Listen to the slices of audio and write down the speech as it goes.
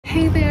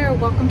Hey there,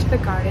 welcome to the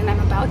garden.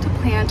 I'm about to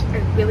plant a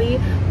really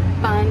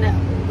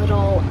fun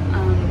little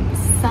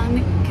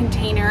sun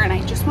container, and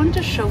I just wanted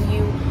to show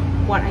you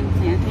what I'm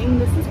planting.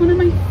 This is one of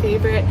my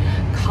favorite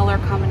color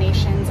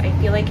combinations. I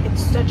feel like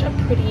it's such a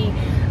pretty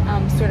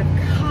sort of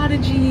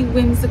cottagey,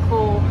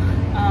 whimsical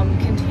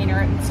container,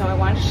 and so I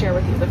wanted to share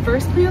with you. The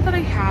first plant that I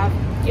have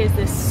is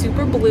this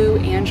super blue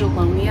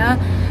Angelonia.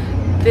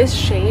 This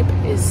shape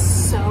is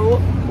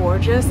so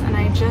gorgeous, and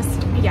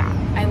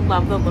I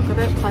love the look of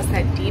it, plus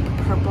that deep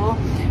purple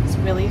is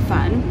really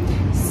fun.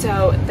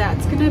 So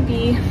that's gonna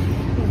be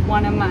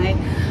one of my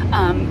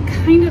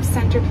kind of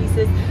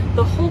centerpieces.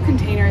 The whole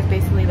container is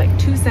basically like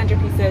 2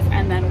 centerpieces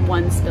and then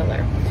 1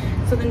 spiller.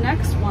 So the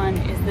next one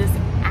is this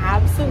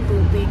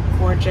absolutely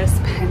gorgeous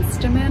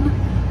penstemon.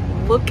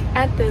 Look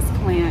at this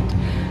plant.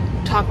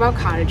 Talk about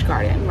cottage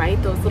garden,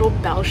 right? Those little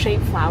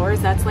bell-shaped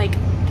flowers, that's like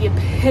the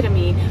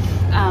epitome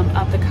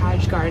of the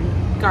cottage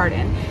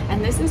garden.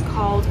 And this is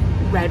called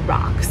Red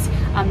Rocks.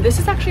 This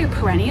is actually a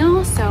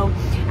perennial, so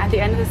at the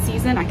end of the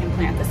season I can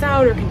plant this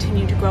out or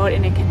continue to grow it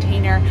in a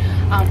container,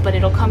 but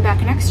it'll come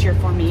back next year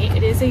for me.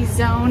 It is a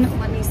zone,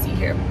 let me see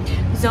here,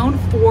 zone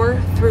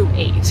 4 through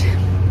 8.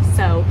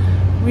 So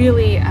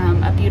really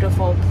a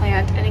beautiful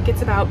plant, and it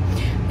gets about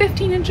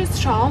 15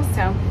 inches tall,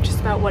 so just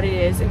about what it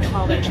is, and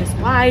 12 inches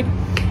wide,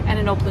 and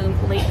it'll bloom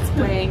late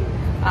spring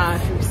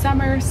through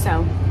summer,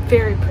 so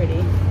very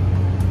pretty.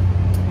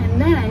 And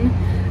then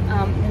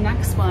the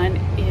next one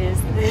is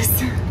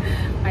this.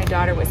 My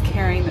daughter was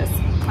carrying this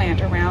plant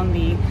around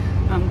the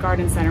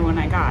garden center when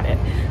I got it,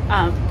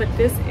 but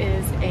this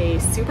is a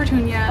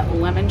Supertunia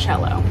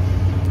Limoncello.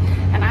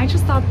 And I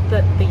just thought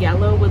that the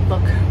yellow would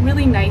look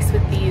really nice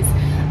with these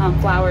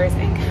flowers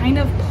and kind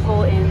of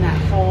pull in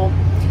that whole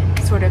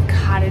sort of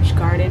cottage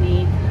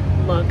garden-y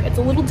look. It's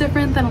a little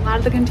different than a lot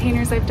of the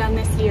containers I've done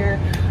this year,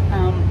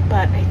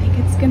 but I think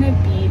it's gonna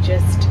be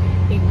just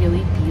a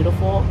really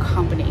beautiful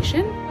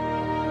combination.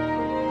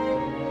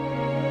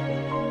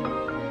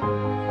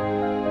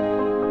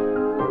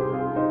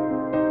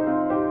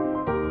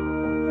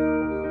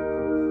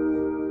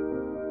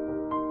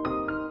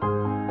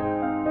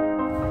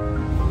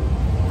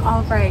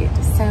 All right,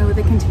 so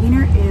the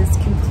container is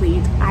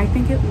complete. I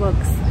think it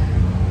looks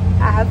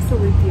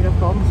absolutely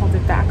beautiful. Hold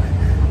it back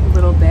a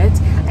little bit.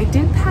 I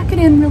did pack it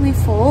in really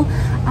full,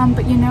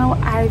 but you know,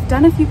 I've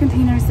done a few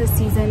containers this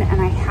season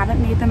and I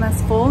haven't made them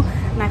as full,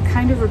 and I've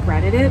kind of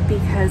regretted it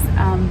because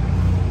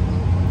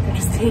they're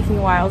just taking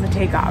a while to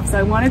take off. So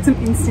I wanted some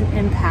instant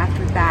impact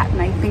with that,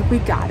 and I think we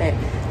got it.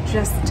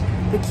 Just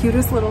the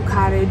cutest little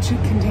cottage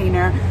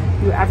container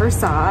you ever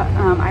saw.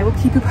 I will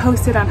keep you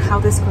posted on how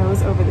this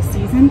grows over the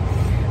season.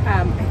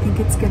 I think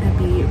it's gonna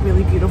be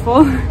really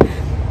beautiful.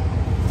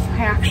 I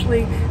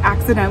actually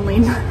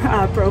accidentally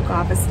broke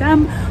off a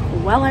stem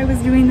while I was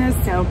doing this,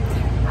 so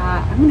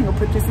I'm gonna go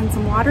put this in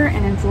some water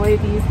and enjoy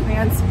these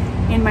plants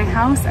in my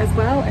house as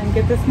well, and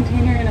get this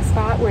container in a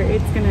spot where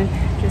it's gonna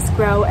just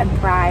grow and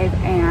thrive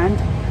and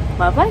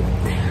love life.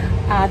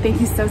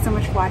 Thank you so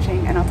much for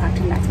watching, and I'll talk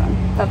to you next one.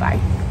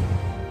 Bye-bye.